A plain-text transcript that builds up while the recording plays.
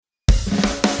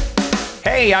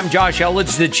Hey, I'm Josh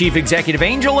Elledge, the Chief Executive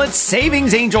Angel at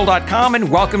SavingsAngel.com, and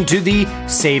welcome to the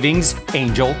Savings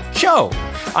Angel Show.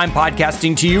 I'm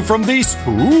podcasting to you from the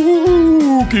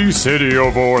spooky city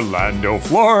of Orlando,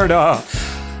 Florida.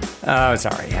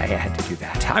 Sorry, I had to do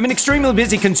that. I'm an extremely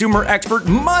busy consumer expert,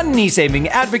 money-saving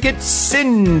advocate,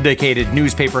 syndicated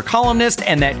newspaper columnist,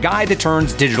 and that guy that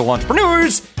turns digital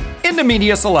entrepreneurs into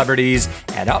media celebrities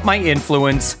at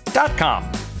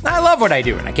upmyinfluence.com. I love what I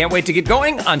do, and I can't wait to get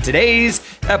going on today's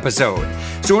episode.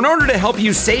 So in order to help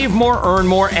you save more, earn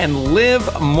more, and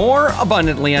live more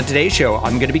abundantly on today's show,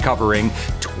 I'm going to be covering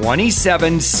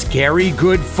 27 scary,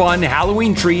 good, fun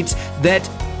Halloween treats that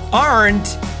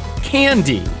aren't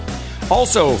candy.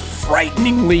 Also,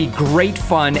 frighteningly great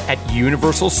fun at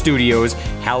Universal Studios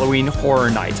Halloween Horror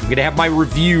Nights. I'm going to have my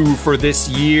review for this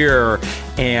year,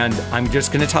 and I'm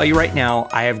just going to tell you right now,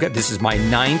 this is my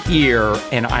 9th year,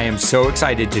 and I am so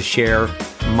excited to share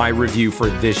my review for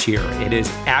this year. It is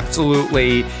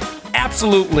absolutely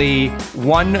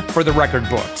one for the record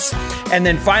books. And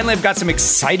then finally, I've got some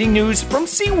exciting news from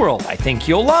SeaWorld I think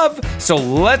you'll love. So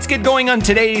let's get going on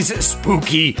today's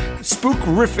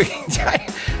spookrific.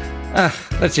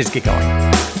 Let's just get going.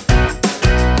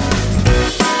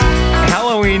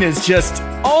 Halloween is just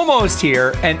almost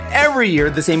here, and every year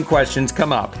the same questions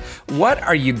come up. What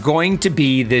are you going to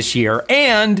be this year?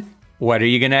 And what are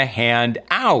you going to hand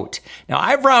out? Now,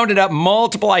 I've rounded up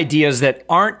multiple ideas that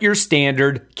aren't your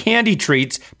standard candy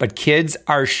treats, but kids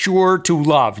are sure to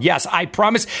love. Yes, I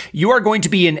promise you are going to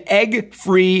be an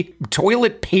egg-free,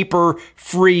 toilet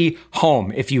paper-free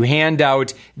home if you hand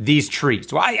out these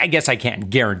treats. Well, I guess I can't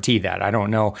guarantee that. I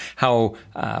don't know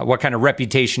what kind of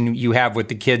reputation you have with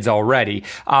the kids already.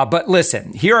 But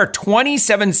listen, here are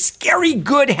 27 scary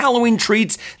good Halloween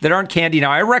treats that aren't candy. Now,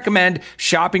 I recommend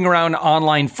shopping around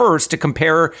online first to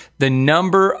compare the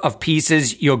number of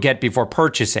pieces you'll get before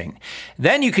purchasing.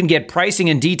 Then you can get pricing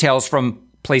and details from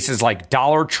places like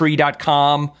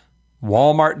DollarTree.com,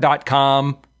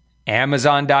 Walmart.com,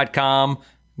 Amazon.com,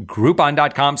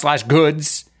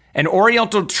 Groupon.com/goods, and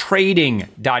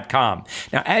OrientalTrading.com.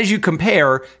 Now, as you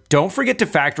compare, don't forget to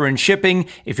factor in shipping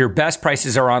if your best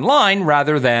prices are online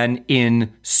rather than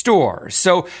in stores.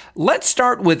 So let's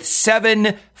start with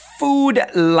 7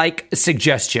 food-like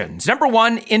suggestions. Number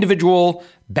 1, individual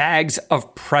bags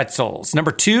of pretzels.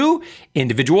 Number 2,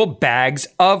 individual bags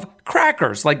of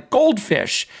crackers like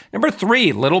Goldfish. Number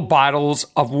 3, little bottles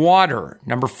of water.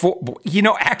 Number 4,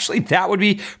 actually that would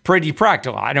be pretty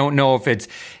practical. I don't know if it's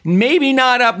maybe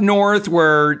not up north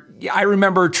where I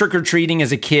remember trick-or-treating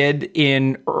as a kid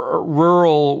in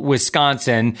rural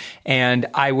Wisconsin, and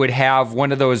I would have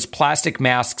one of those plastic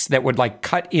masks that would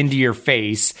cut into your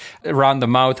face around the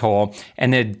mouth hole,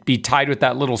 and it'd be tied with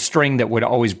that little string that would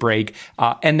always break.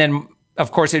 And then,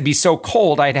 of course, it'd be so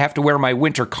cold, I'd have to wear my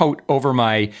winter coat over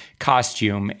my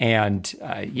costume, and,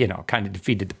 kind of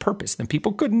defeated the purpose. Then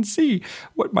people couldn't see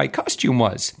what my costume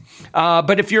was.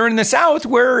 But if you're in the South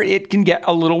where it can get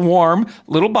a little warm,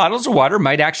 little bottles of water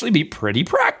might actually be pretty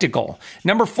practical.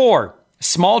 Number 4,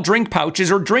 small drink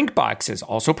pouches or drink boxes,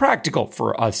 also practical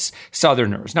for us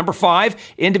Southerners. Number 5,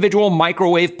 individual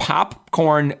microwave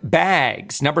popcorn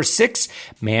bags. Number 6,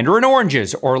 mandarin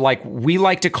oranges, or like we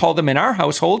like to call them in our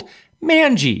household,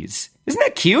 mangies. Isn't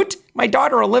that cute? My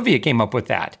daughter Olivia came up with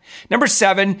that. Number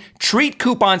 7, treat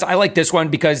coupons. I like this one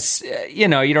because, you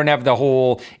don't have the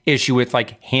whole issue with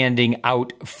handing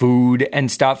out food and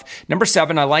stuff. Number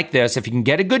 7, I like this. If you can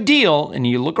get a good deal and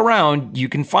you look around, you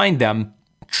can find them.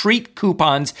 Treat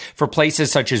coupons for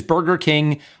places such as Burger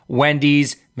King,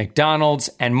 Wendy's, McDonald's,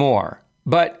 and more.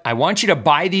 But I want you to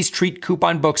buy these treat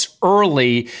coupon books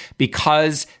early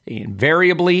because they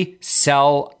invariably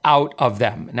sell out of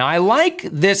them. Now, I like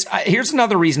this. Here's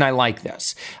another reason I like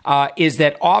this, is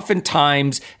that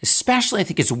oftentimes, especially I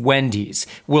think it's Wendy's,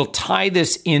 will tie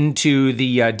this into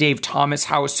the Dave Thomas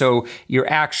House. So you're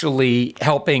actually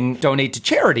helping donate to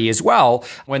charity as well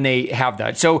when they have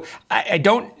that. So I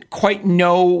don't quite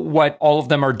know what all of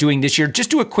them are doing this year. Just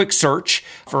do a quick search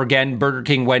for, again, Burger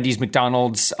King, Wendy's,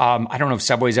 McDonald's. I don't know if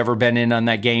Subway's ever been in on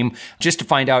that game, just to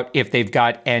find out if they've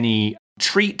got any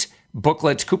treat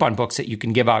booklets, coupon books that you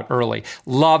can give out early.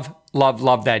 Love, love,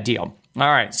 love that deal. All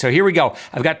right, so here we go.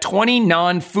 I've got 20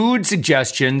 non-food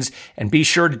suggestions, and be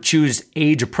sure to choose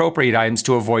age-appropriate items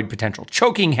to avoid potential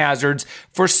choking hazards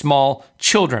for small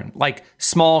children, like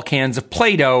small cans of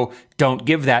Play-Doh. Don't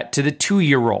give that to the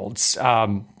 2-year-olds.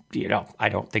 I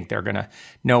don't think they're going to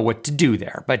know what to do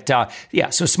there. But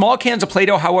so small cans of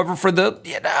Play-Doh. However, for the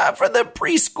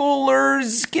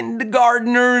preschoolers,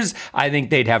 kindergartners, I think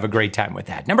they'd have a great time with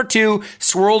that. Number 2,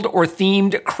 swirled or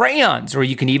themed crayons, or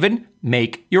you can even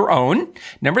make your own.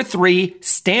 Number 3,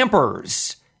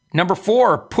 stampers. Number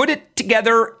 4, put it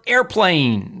together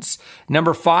airplanes.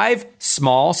 Number 5,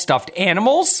 small stuffed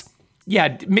animals.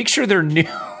 Yeah, make sure they're new.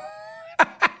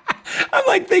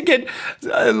 I'm thinking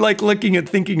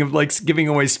of giving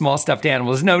away small stuffed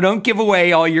animals. No, don't give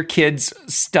away all your kids'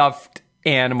 stuffed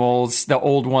animals, the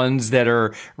old ones that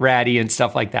are ratty and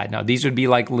stuff like that. No, these would be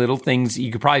little things.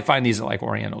 You could probably find these at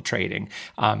Oriental Trading.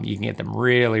 You can get them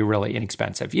really, really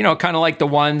inexpensive. Kind of like the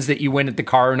ones that you win at the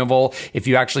carnival. If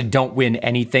you actually don't win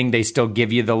anything, they still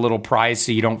give you the little prize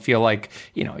so you don't feel like,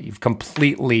 you've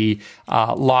completely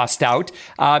lost out.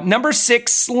 Number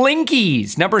 6,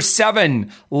 Slinkies. Number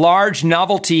 7, large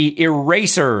novelty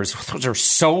erasers. Those are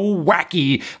so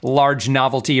wacky, large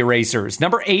novelty erasers.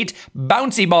 Number 8,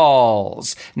 bouncy balls.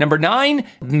 Number 9,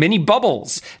 mini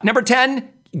bubbles. Number 10,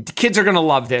 kids are going to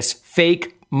love this,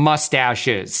 fake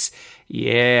mustaches.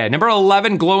 Yeah. Number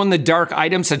 11, glow-in-the-dark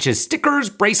items such as stickers,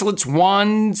 bracelets,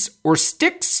 wands, or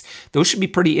sticks. Those should be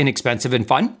pretty inexpensive and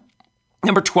fun.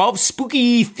 Number 12,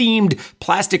 spooky-themed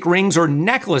plastic rings or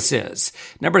necklaces.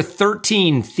 Number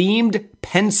 13, themed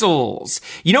pencils.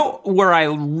 Where I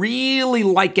really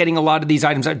like getting a lot of these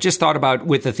items, I've just thought about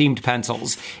with the themed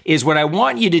pencils, is what I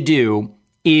want you to do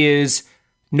is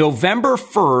November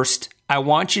 1st, I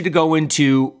want you to go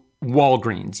into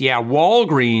Walgreens. Yeah,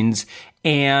 Walgreens,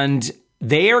 and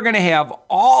they are going to have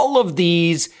all of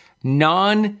these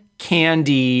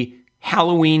non-candy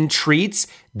Halloween treats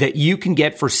that you can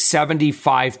get for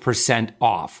 75%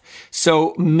 off.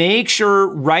 So make sure,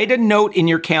 write a note in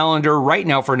your calendar right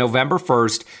now for November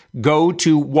 1st, go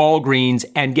to Walgreens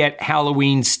and get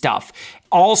Halloween stuff.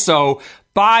 Also,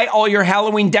 buy all your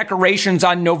Halloween decorations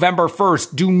on November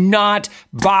 1st. Do not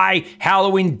buy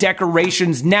Halloween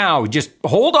decorations now. Just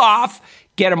hold off.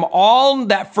 Get them all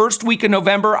that first week of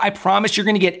November. I promise you're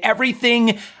going to get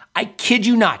everything. I kid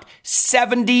you not,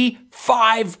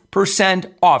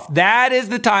 75% off. That is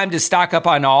the time to stock up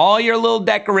on all your little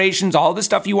decorations, all the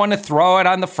stuff you want to throw out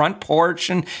on the front porch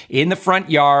and in the front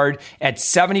yard. At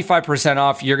 75%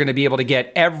 off, you're going to be able to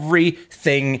get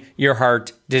everything your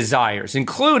heart desires,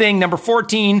 including number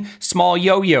 14, small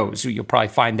yo-yos. You'll probably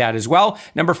find that as well.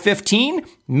 Number 15,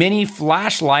 mini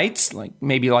flashlights,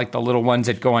 maybe the little ones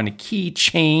that go on a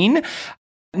keychain.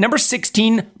 Number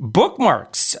 16,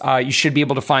 bookmarks. You should be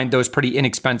able to find those pretty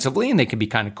inexpensively, and they can be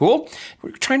kind of cool.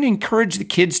 We're trying to encourage the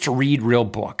kids to read real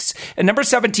books. And number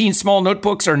 17, small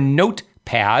notebooks or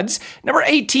notepads. Number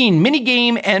 18, mini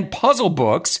game and puzzle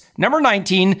books. Number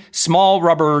 19, small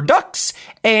rubber ducks.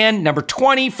 And number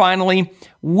 20, finally,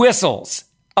 whistles.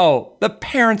 Oh, the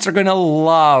parents are going to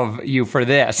love you for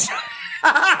this.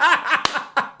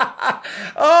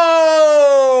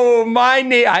 Oh,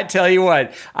 I tell you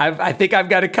what, I think I've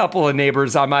got a couple of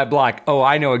neighbors on my block. Oh,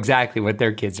 I know exactly what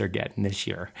their kids are getting this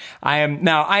year. I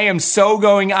am so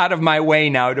going out of my way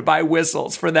now to buy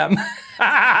whistles for them.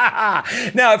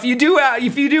 Now, if you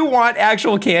do want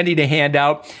actual candy to hand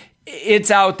out, it's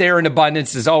out there in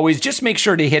abundance as always. Just make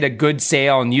sure to hit a good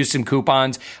sale and use some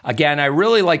coupons. Again, I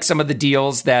really like some of the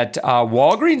deals that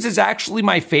Walgreens is actually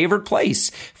my favorite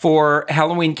place for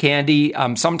Halloween candy.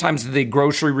 Sometimes the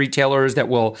grocery retailers that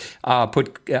will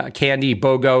put candy,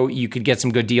 BOGO, you could get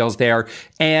some good deals there.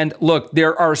 And look,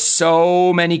 there are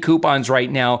so many coupons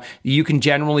right now. You can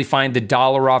generally find the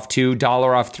 $1 off 2,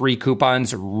 $1 off 3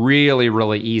 coupons really,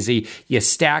 really easy. You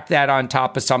stack that on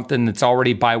top of something that's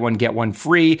already buy one, get one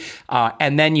free.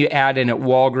 And then you add in at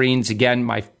Walgreens, again,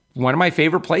 one of my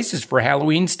favorite places for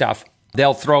Halloween stuff.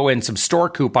 They'll throw in some store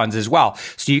coupons as well.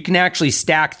 So you can actually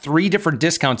stack 3 different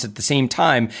discounts at the same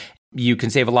time. You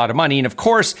can save a lot of money. And of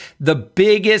course, the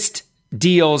biggest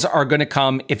deals are going to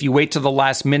come if you wait till the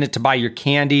last minute to buy your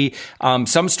candy.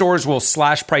 Some stores will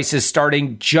slash prices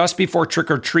starting just before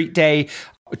Trick or Treat Day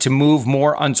to move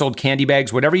more unsold candy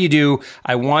bags. Whatever you do,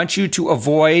 I want you to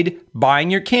avoid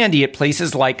buying your candy at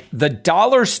places like the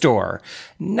dollar store.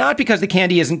 Not because the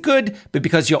candy isn't good, but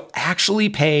because you'll actually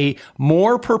pay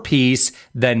more per piece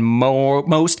than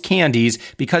most candies.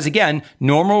 Because again,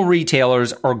 normal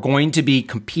retailers are going to be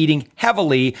competing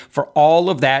heavily for all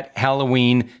of that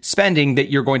Halloween spending that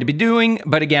you're going to be doing.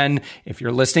 But again, if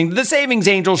you're listening to the Savings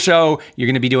Angel show, you're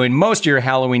going to be doing most of your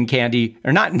Halloween candy,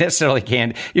 or not necessarily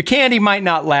candy. Your candy might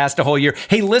not not last a whole year.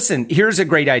 Hey, listen, here's a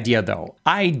great idea though.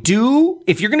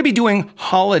 If you're going to be doing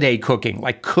holiday cooking,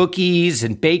 like cookies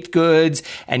and baked goods,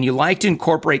 and you like to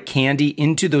incorporate candy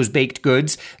into those baked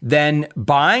goods, then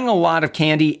buying a lot of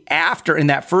candy in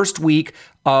that first week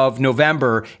of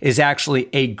November is actually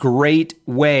a great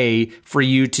way for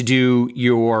you to do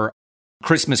your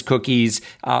Christmas cookies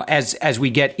as we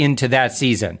get into that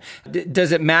season.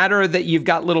 Does it matter that you've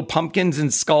got little pumpkins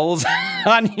and skulls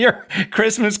on your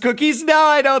Christmas cookies? No,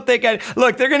 I don't think.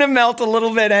 Look, they're going to melt a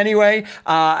little bit anyway,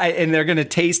 and they're going to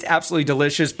taste absolutely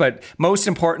delicious. But most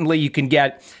importantly, you can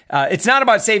get. It's not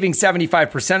about saving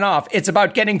 75% off. It's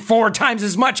about getting 4 times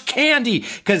as much candy,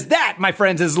 because that, my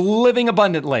friends, is living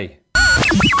abundantly.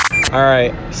 All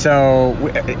right, so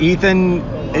Ethan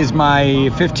is my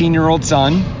 15-year-old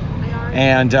son.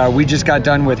 And we just got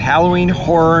done with Halloween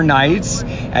Horror Nights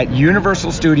at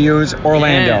Universal Studios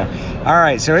Orlando. Yeah. All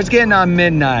right, so it's getting on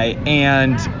midnight,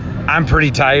 and I'm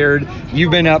pretty tired.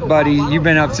 You've been up, buddy. You've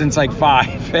been up since like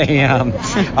 5 a.m.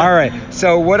 All right,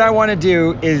 so what I want to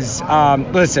do is,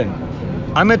 listen,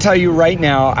 I'm going to tell you right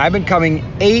now, I've been coming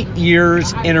 8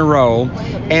 years in a row,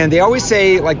 and they always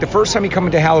say, like, the first time you come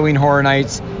into Halloween Horror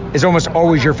Nights is almost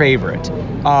always your favorite,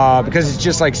 because it's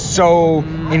just like so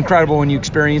incredible when you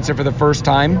experience it for the first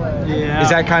time. Yeah. Is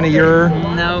that kind of your?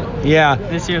 No. Yeah.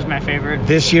 This year's my favorite.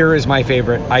 This year is my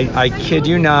favorite. I kid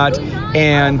you not.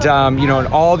 And in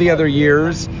all the other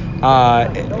years, it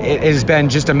has been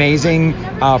just amazing.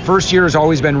 First year has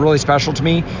always been really special to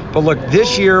me. But look,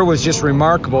 this year was just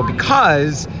remarkable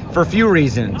because for a few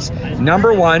reasons.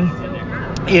 Number one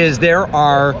is there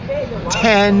are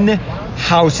 10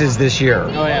 houses this year.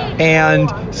 Oh, yeah.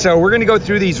 And so we're going to go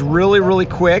through these really, really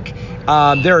quick.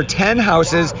 There are 10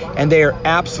 houses, and they are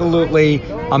absolutely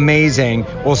amazing.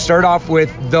 We'll start off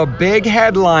with the big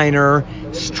headliner,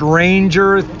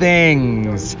 Stranger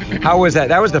Things. How was that?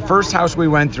 That was the first house we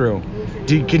went through.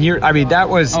 That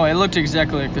was... Oh, it looked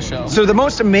exactly like the show. So the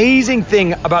most amazing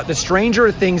thing about the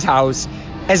Stranger Things house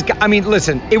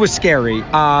listen, it was scary.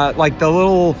 Like the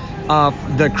little...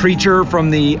 the creature from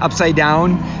the Upside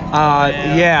Down.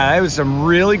 Yeah, there was some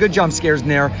really good jump scares in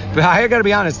there. But I gotta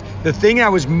be honest, the thing I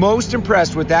was most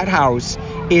impressed with that house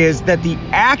is that the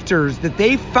actors that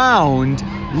they found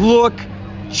look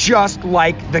just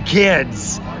like the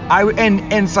kids.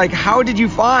 And it's like, how did you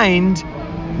find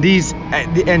these?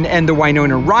 And the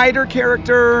Winona Ryder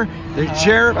character, the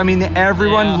sheriff.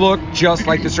 Everyone looked just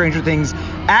like the Stranger Things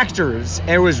actors.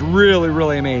 It was really,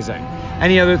 really amazing.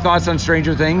 Any other thoughts on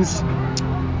Stranger Things?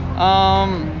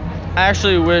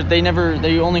 Actually,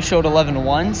 they only showed 11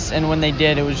 once, and when they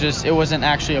did, it wasn't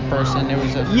actually a person. It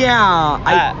was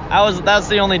that's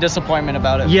the only disappointment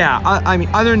about it. Yeah,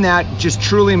 other than that, just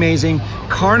truly amazing.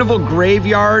 Carnival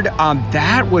Graveyard,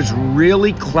 that was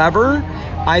really clever.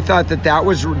 I thought that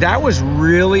was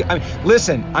really.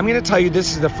 Listen, I'm going to tell you,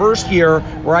 this is the first year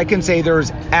where I can say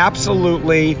there's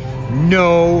absolutely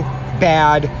no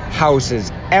bad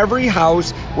houses. Every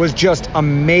house was just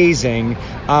amazing.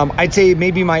 I'd say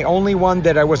maybe my only one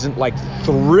that I wasn't like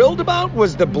thrilled about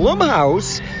was the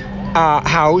Blumhouse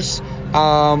house,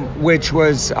 which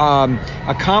was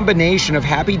a combination of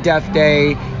Happy Death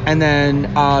Day and then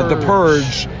The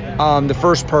Purge, the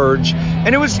first Purge,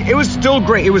 and it was still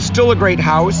great. It was still a great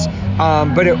house,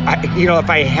 but if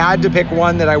I had to pick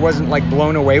one that I wasn't like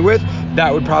blown away with,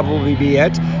 that would probably be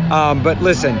it. But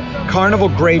listen, Carnival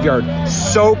Graveyard,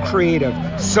 so creative,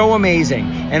 so amazing.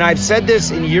 And I've said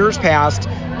this in years past,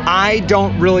 I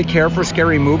don't really care for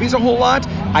scary movies a whole lot.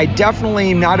 I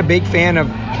definitely am not a big fan of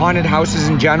haunted houses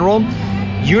in general.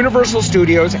 Universal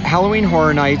Studios Halloween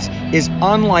Horror Nights is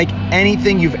unlike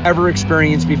anything you've ever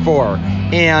experienced before.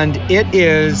 And it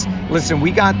is, listen,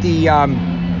 we got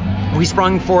we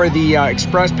sprung for the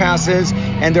express passes,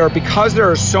 and because there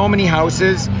are so many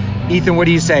houses, Ethan, what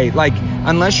do you say? Like,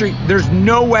 there's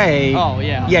no way. Oh,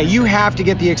 yeah. Yeah, you have to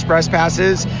get the express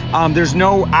passes.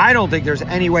 I don't think there's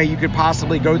any way you could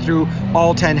possibly go through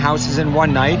all 10 houses in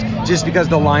one night just because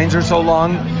the lines are so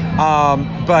long.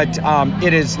 But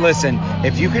it is, listen,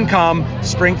 if you can come,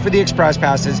 spring for the express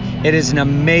passes. It is an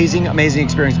amazing, amazing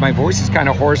experience. My voice is kind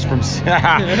of hoarse from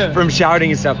from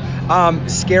shouting and stuff.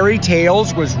 Scary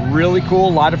Tales was really cool.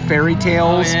 A lot of fairy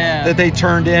tales that they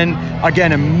turned in.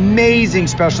 Again, amazing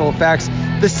special effects.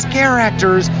 The scare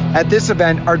actors at this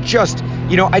event are just,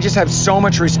 I just have so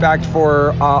much respect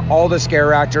for all the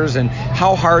scare actors and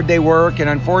how hard they work. And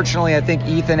unfortunately, I think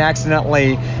Ethan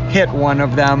accidentally hit one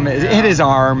of them, hit his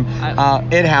arm.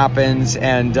 It happens.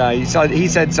 And he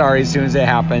said sorry as soon as it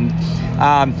happened.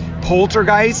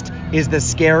 Poltergeist is the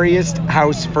scariest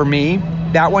house for me.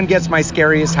 that one gets my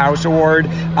scariest house award,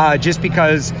 just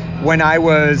because when I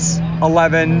was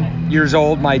 11 years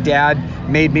old, my dad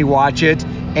made me watch it,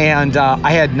 and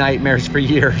I had nightmares for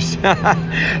years.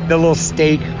 The little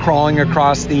steak crawling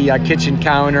across the kitchen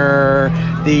counter,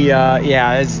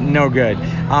 it's no good.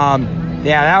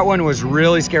 That one was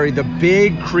really scary. The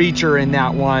big creature in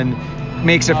that one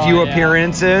makes a few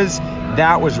appearances.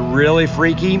 That was really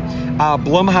freaky.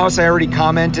 Blumhouse, I already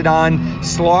commented on.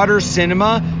 Slaughter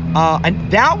Cinema, and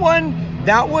that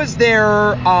was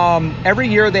their, every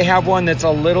year they have one that's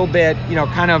a little bit,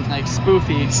 kind of like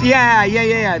spoofy.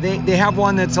 Yeah. They have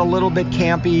one that's a little bit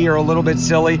campy or a little bit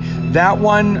silly. That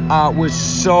one was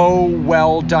so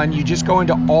well done. You just go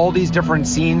into all these different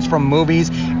scenes from movies,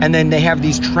 and then they have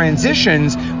these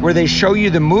transitions where they show you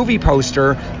the movie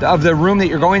poster of the room that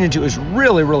you're going into. Is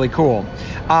really, really cool.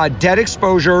 Dead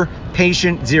Exposure,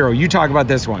 Patient Zero. You talk about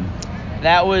this one.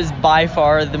 That was by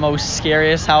far the most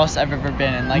scariest house I've ever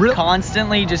been in. Like,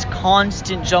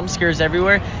 constant jump scares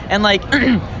everywhere. And, like,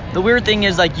 the weird thing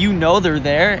is, like, they're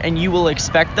there and you will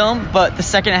expect them, but the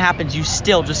second it happens, you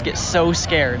still just get so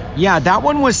scared. Yeah, that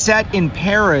one was set in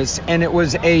Paris, and it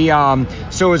was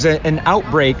an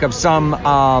outbreak of some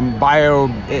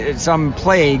some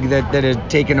plague that had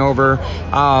taken over.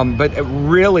 But it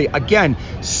really, again,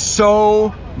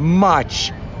 so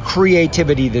much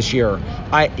creativity this year.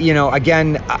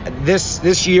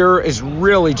 This year is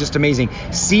really just amazing.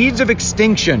 Seeds of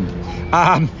Extinction.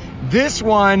 This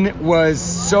one was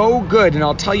so good, and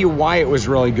I'll tell you why it was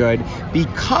really good.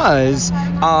 Because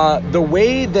the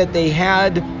way that they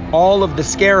had all of the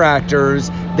scare actors,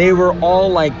 they were all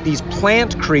like these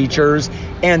plant creatures,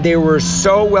 and they were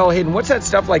so well hidden. What's that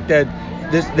stuff like the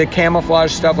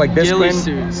camouflage stuff like this?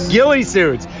 Ghillie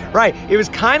suits. Right. It was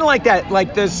kind of like that.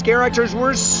 Like, the scare actors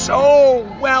were so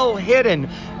well hidden.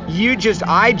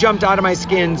 I jumped out of my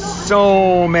skin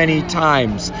so many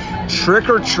times. Trick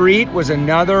or Treat was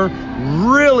another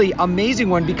really amazing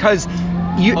one, because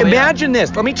imagine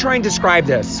this. Let me try and describe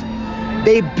this.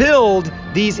 They build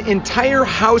these entire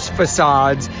house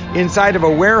facades inside of a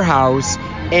warehouse.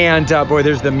 And boy,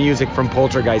 there's the music from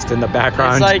Poltergeist in the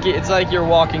background. It's like you're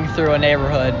walking through a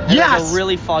neighborhood. Yes. It's a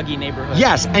really foggy neighborhood.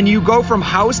 Yes, and you go from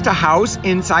house to house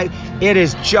inside. It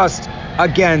is just,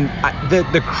 again,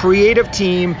 the creative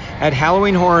team at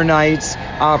Halloween Horror Nights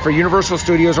for Universal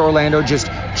Studios Orlando just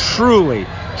truly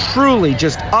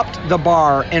just upped the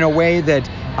bar in a way that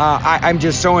I'm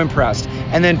just so impressed.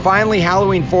 And then finally,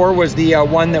 Halloween 4 was the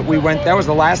one that that was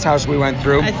the last house we went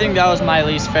through. I think that was my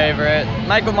least favorite.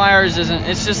 Michael Myers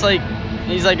it's just like,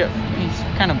 he's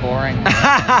kind of boring.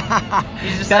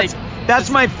 He's just that's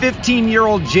my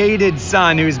 15-year-old jaded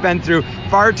son who's been through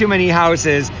far too many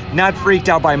houses, not freaked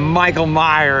out by Michael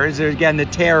Myers, again, the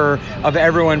terror of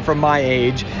everyone from my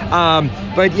age.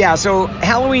 But yeah, so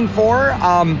Halloween 4,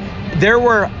 there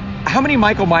were, how many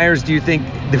Michael Myers do you think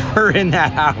were in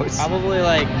that house? Probably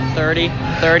like 30.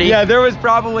 Yeah, there was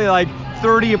probably like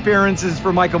 30 appearances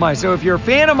for Michael Myers. So if you're a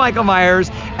fan of Michael Myers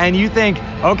and you think,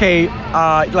 okay,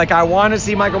 I want to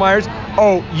see Michael Myers,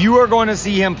 you are going to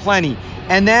see him plenty.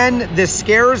 And then the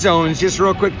scare zones, just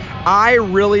real quick, I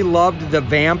really loved the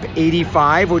Vamp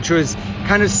 85, which was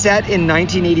kind of set in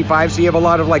 1985. So you have a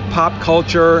lot of like pop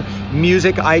culture,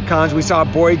 music icons. We saw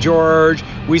Boy George,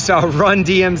 we saw Run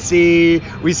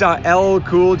DMC, we saw LL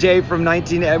Cool J from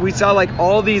we saw like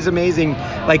all these amazing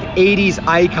like 80s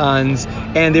icons,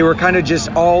 and they were kind of just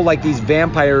all like these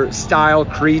vampire style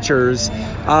creatures.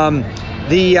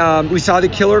 We saw the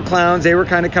Killer Clowns. They were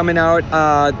kind of coming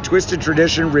out. Twisted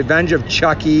Tradition, Revenge of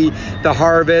Chucky, The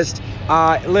Harvest.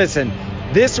 Listen,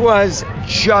 this was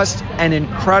just an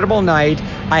incredible night.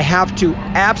 I have to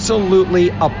absolutely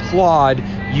applaud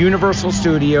Universal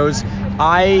Studios.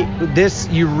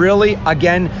 You really,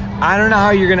 again, I don't know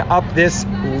how you're going to up this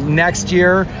next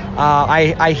year.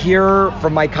 I hear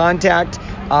from my contact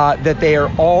that they are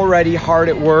already hard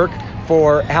at work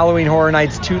for Halloween Horror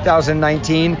Nights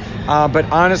 2019. But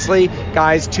honestly,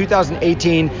 guys,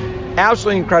 2018,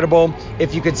 absolutely incredible.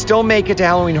 If you could still make it to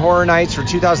Halloween Horror Nights for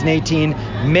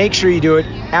 2018, make sure you do it.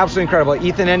 Absolutely incredible.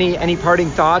 Ethan, any parting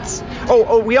thoughts?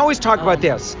 We always talk about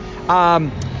this.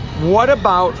 What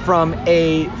about for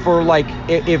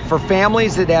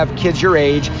families that have kids your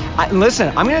age?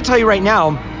 Listen, I'm going to tell you right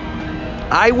now,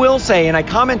 I will say, and I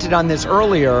commented on this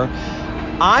earlier,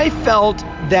 I felt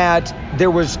that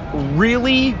there was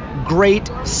really great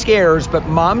scares, but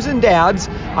moms and dads,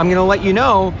 I'm going to let you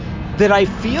know that I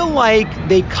feel like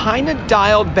they kind of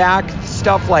dialed back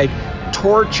stuff like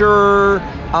torture,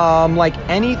 like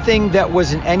anything that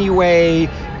was in any way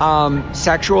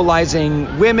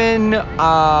sexualizing women,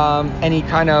 any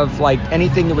kind of like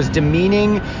anything that was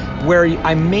demeaning, where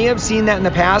I may have seen that in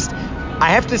the past.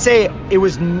 I have to say it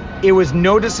was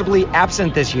noticeably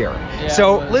absent this year. Yeah,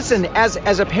 so listen,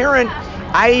 as a parent,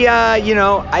 I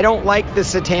don't like the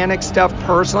satanic stuff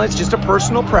personally. It's just a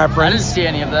personal preference. I didn't see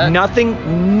any of that.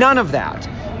 None of that.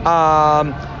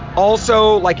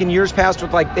 Also, like in years past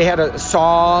with like they had a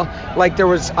saw, like there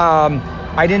was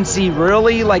I didn't see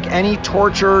really like any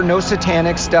torture, no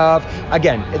satanic stuff.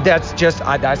 Again, that's just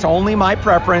that's only my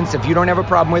preference. If you don't have a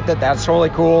problem with it, that's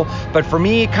totally cool. But for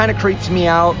me, it kind of creeps me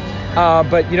out.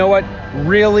 But you know what?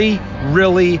 Really,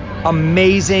 really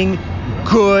amazing,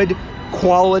 good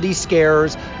quality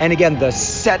scares. And again, the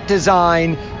set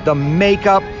design, the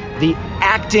makeup, the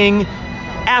acting,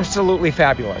 absolutely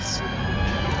fabulous.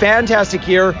 Fantastic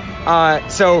year.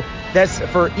 So that's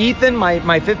for Ethan, my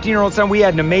 15-year-old son. We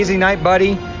had an amazing night,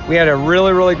 buddy. We had a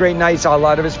really, really great night. Saw a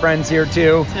lot of his friends here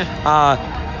too.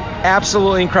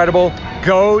 Absolutely incredible.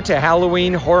 Go to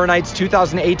Halloween Horror Nights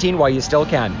 2018 while you still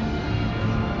can.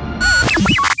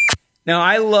 Now,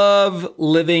 I love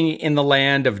living in the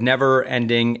land of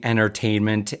never-ending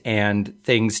entertainment and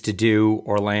things to do,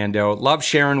 Orlando. Love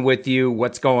sharing with you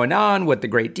what's going on, what the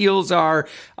great deals are.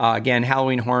 Again,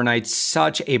 Halloween Horror Nights,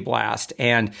 such a blast.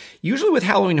 And usually with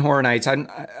Halloween Horror Nights,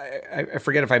 I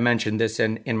forget if I mentioned this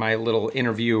in my little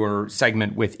interview or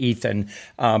segment with Ethan,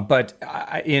 but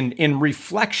in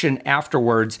reflection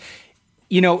afterwards,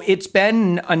 you know, it's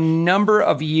been a number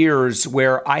of years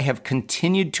where I have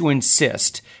continued to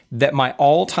insist that my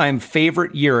all-time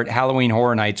favorite year at Halloween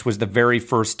Horror Nights was the very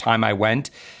first time I went.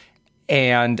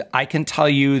 And I can tell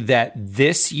you that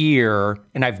this year,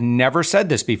 and I've never said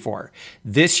this before,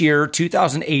 this year,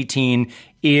 2018,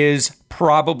 is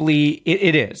probably,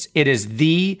 it is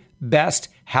the best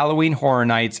Halloween Horror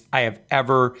Nights I have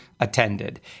ever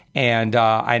attended. And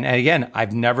again,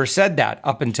 I've never said that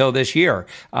up until this year.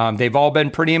 They've all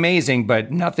been pretty amazing,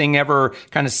 but nothing ever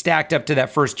kind of stacked up to that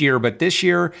first year. But this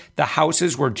year, the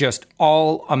houses were just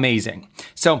all amazing.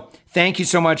 So thank you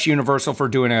so much, Universal, for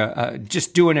doing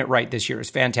just doing it right this year. It's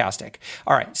fantastic.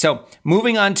 All right, so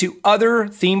moving on to other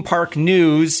theme park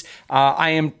news.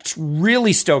 I am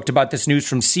really stoked about this news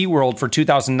from SeaWorld for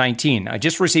 2019. I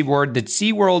just received word that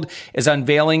SeaWorld is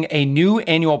unveiling a new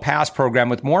annual pass program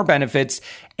with more benefits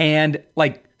and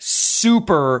like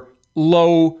super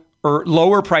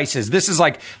lower prices. This is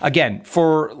like, again,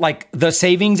 for like the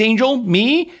savings angel,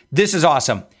 me, this is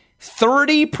awesome.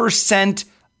 30%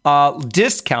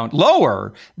 discount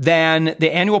lower than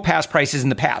the annual pass prices in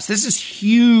the past. This is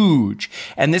huge.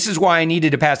 And this is why I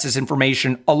needed to pass this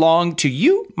information along to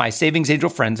you, my Savings Angel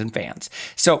friends and fans.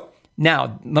 So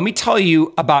now, let me tell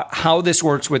you about how this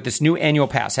works with this new annual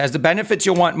pass. It has the benefits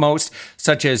you'll want most,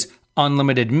 such as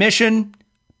unlimited admission,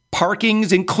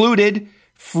 parking's included,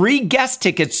 free guest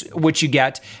tickets, which you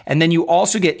get, and then you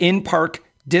also get in-park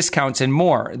discounts and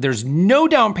more. There's no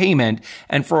down payment,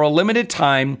 and for a limited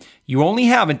time, you only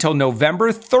have until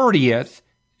November 30th,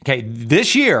 okay,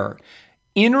 this year.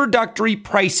 Introductory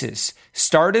prices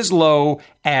start as low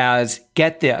as,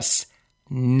 get this,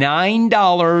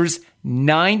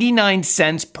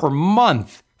 $9.99 per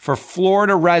month for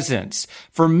Florida residents.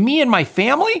 For me and my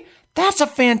family, that's a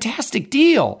fantastic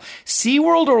deal.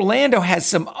 SeaWorld Orlando has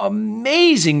some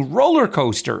amazing roller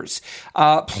coasters.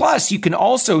 Plus, you can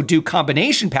also do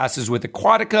combination passes with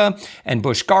Aquatica and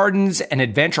Busch Gardens and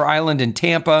Adventure Island in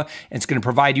Tampa. It's going to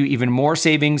provide you even more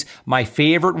savings. My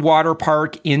favorite water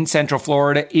park in Central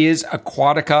Florida is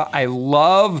Aquatica. I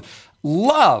love.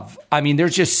 I mean,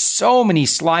 there's just so many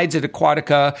slides at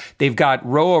Aquatica. They've got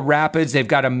Roa Rapids. They've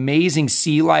got amazing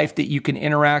sea life that you can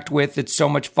interact with. It's so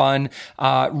much fun.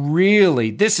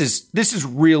 Really, this is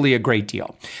really a great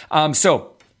deal.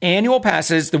 So annual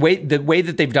passes, the way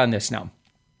that they've done this now,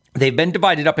 they've been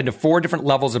divided up into 4 different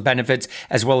levels of benefits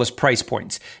as well as price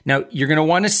points. Now, you're going to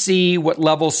want to see what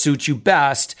level suits you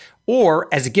best, or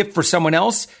as a gift for someone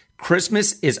else,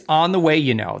 Christmas is on the way,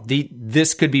 you know.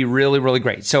 This could be really, really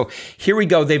great. So here we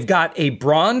go. They've got a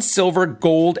bronze, silver,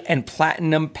 gold, and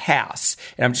platinum pass.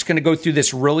 And I'm just going to go through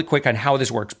this really quick on how this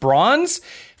works. Bronze,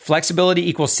 flexibility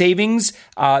equals savings.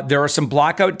 There are some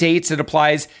blockout dates that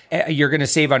applies. You're going to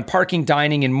save on parking,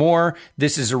 dining, and more.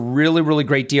 This is a really, really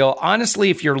great deal.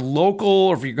 Honestly, if you're local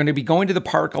or if you're going to be going to the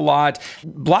park a lot,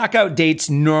 blackout dates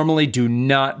normally do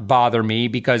not bother me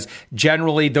because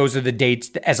generally those are the dates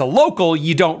that, as a local,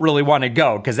 you don't really want to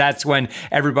go because that's when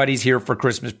everybody's here for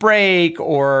Christmas break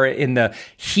or in the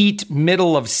heat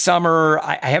middle of summer.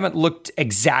 I haven't looked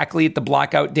exactly at the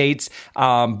blackout dates,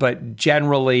 but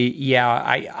generally,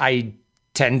 yeah,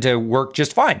 tend to work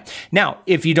just fine. Now,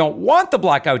 if you don't want the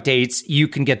blackout dates, you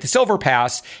can get the Silver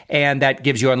Pass, and that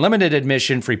gives you unlimited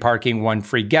admission, free parking, one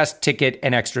free guest ticket,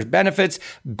 and extra benefits.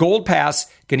 Gold Pass,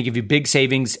 going to give you big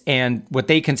savings and what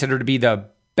they consider to be the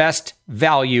best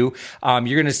value. You're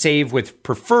going to save with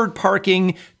preferred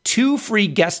parking, 2 free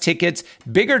guest tickets,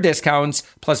 bigger discounts,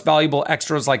 plus valuable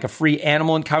extras like a free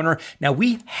animal encounter. Now,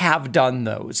 we have done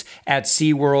those at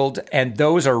SeaWorld, and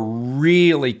those are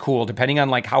really cool, depending on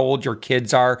like how old your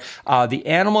kids are. The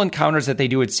animal encounters that they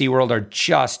do at SeaWorld are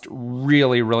just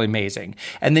really, really amazing.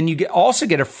 And then you also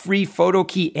get a free photo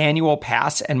key annual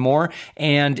pass and more.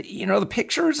 And, the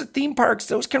pictures at theme parks,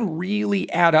 those can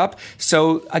really add up.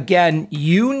 So again,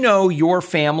 you know your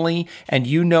family and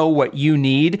you know what you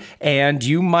need, and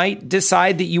you might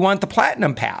decide that you want the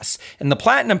Platinum Pass. And the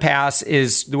Platinum Pass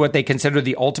is what they consider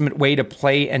the ultimate way to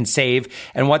play and save.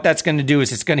 And what that's going to do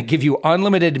is it's going to give you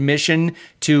unlimited admission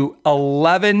to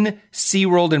 11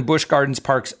 SeaWorld and Busch Gardens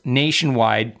parks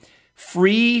nationwide,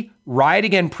 free ride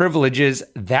again privileges,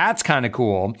 that's kind of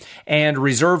cool, and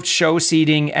reserved show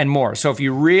seating and more. So if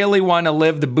you really want to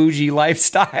live the bougie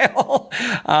lifestyle,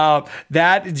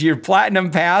 that is your Platinum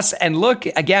Pass. And look,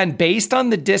 again, based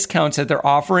on the discounts that they're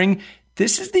offering,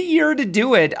 this is the year to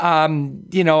do it.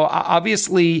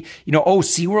 Obviously,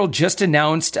 SeaWorld just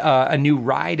announced a new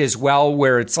ride as well,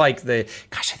 where it's like I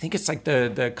think it's like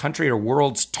the country or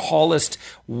world's tallest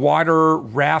water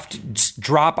raft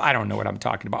drop. I don't know what I'm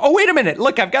talking about. Oh, wait a minute.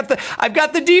 Look, I've got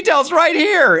the details right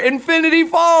here. Infinity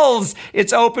Falls.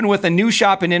 It's open with a new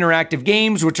shop and interactive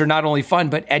games, which are not only fun,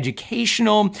 but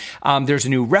educational. There's a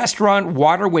new restaurant,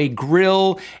 Waterway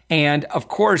Grill. And of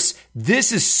course,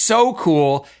 this is so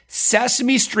cool.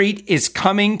 Sesame Street is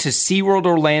coming to SeaWorld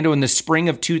Orlando in the spring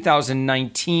of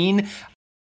 2019.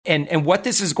 And what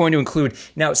this is going to include.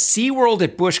 Now, SeaWorld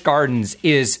at Busch Gardens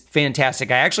is fantastic.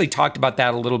 I actually talked about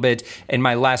that a little bit in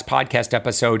my last podcast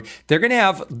episode. They're going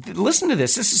to listen to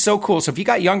this. This is so cool. So if you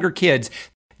got younger kids,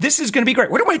 this is going to be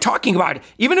great. What am I talking about?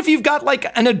 Even if you've got like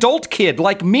an adult kid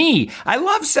like me, I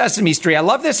love Sesame Street. I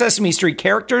love the Sesame Street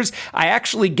characters. I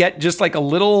actually get just like a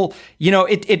little,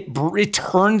 it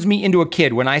turns me into a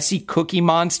kid when I see Cookie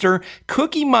Monster.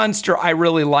 Cookie Monster, I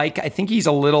really like. I think he's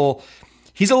a little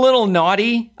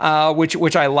naughty,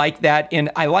 which I like that. And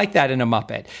I like that in a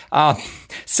Muppet.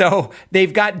 So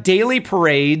they've got daily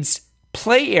parades,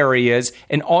 play areas,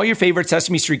 and all your favorite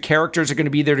Sesame Street characters are going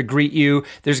to be there to greet you.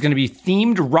 There's going to be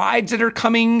themed rides that are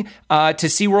coming to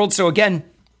SeaWorld. So again,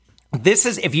 this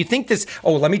is, if you think this,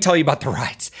 let me tell you about the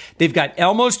rides. They've got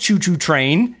Elmo's Choo Choo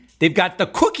Train. They've got the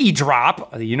Cookie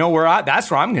Drop. That's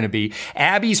where I'm going to be.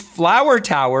 Abby's Flower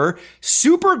Tower,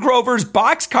 Super Grover's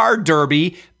Boxcar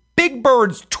Derby, Big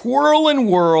Bird's Twirl and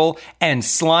Whirl, and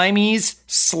Slimy's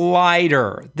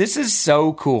Slider. This is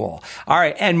so cool. All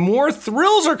right, and more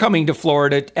thrills are coming to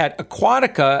Florida at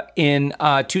Aquatica in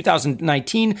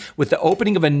 2019 with the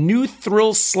opening of a new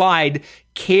thrill slide,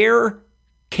 Care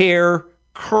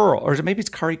Curl, or maybe it's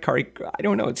Kari, I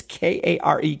don't know. It's Kare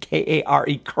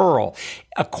Curl.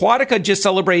 Aquatica just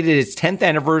celebrated its 10th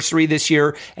anniversary this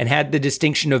year and had the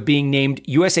distinction of being named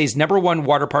USA's #1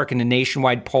 water park in a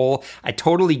nationwide poll. I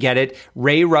totally get it.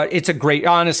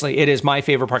 Honestly, it is my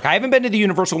favorite park. I haven't been to the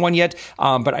Universal one yet,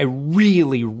 but I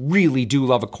really, really do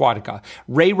love Aquatica.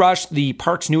 Ray Rush, the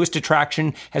park's newest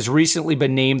attraction, has recently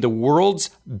been named the world's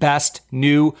best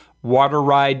new water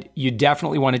ride. You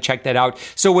definitely want to check that out.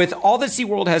 So with all that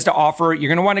SeaWorld has to offer, you're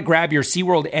going to want to grab your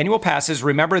SeaWorld annual passes.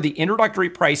 Remember, the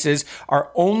introductory prices are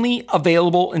only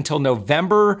available until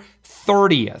November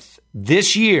 30th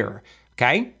this year.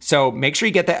 Okay, so make sure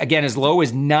you get that, again, as low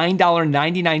as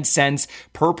 $9.99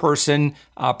 per person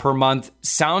per month.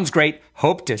 Sounds great.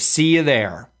 Hope to see you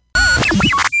there.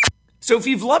 So if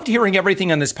you've loved hearing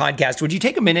everything on this podcast, would you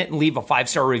take a minute and leave a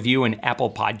 5-star review in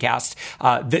Apple Podcasts?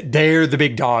 They're the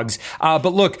big dogs.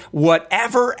 But look,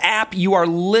 whatever app you are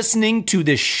listening to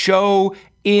this show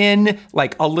in,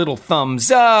 like a little thumbs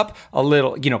up, a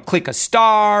little, click a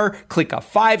star, click a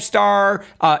 5-star,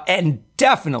 and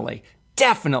definitely,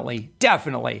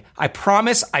 I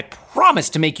promise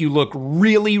to make you look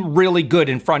really, really good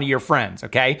in front of your friends,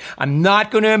 okay? I'm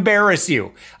not going to embarrass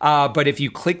you. But if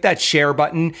you click that share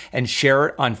button and share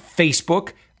it on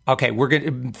Facebook, okay,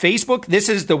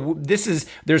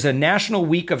 there's a national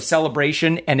week of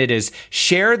celebration, and it is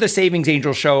Share the Savings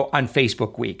Angel Show on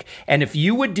Facebook week. And if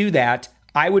you would do that,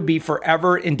 I would be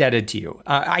forever indebted to you.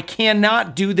 I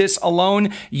cannot do this alone.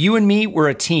 You and me, we're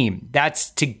a team. That's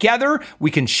together.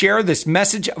 We can share this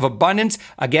message of abundance.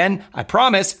 Again, I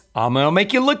promise I'm going to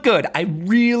make you look good. I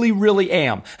really, really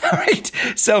am. All right.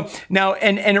 So now,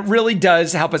 and it really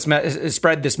does help us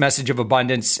spread this message of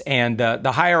abundance. And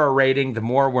the higher our rating, the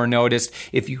more we're noticed.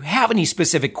 If you have any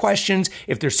specific questions,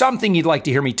 if there's something you'd like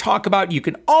to hear me talk about, you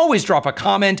can always drop a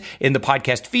comment in the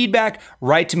podcast feedback.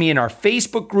 Write to me in our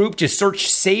Facebook group. Just search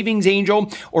Savings Angel,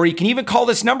 or you can even call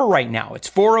this number right now. It's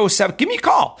 407. Give me a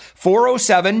call.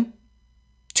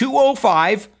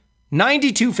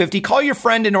 407-205-9250. Call your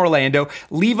friend in Orlando.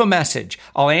 Leave a message.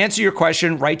 I'll answer your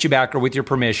question, write you back, or with your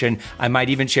permission, I might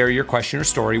even share your question or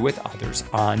story with others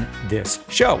on this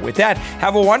show. With that,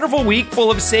 have a wonderful week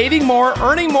full of saving more,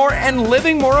 earning more, and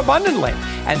living more abundantly.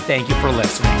 And thank you for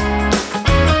listening.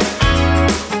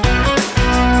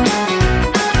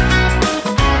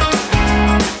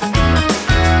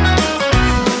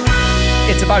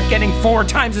 It's about getting 4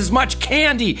 times as much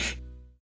candy.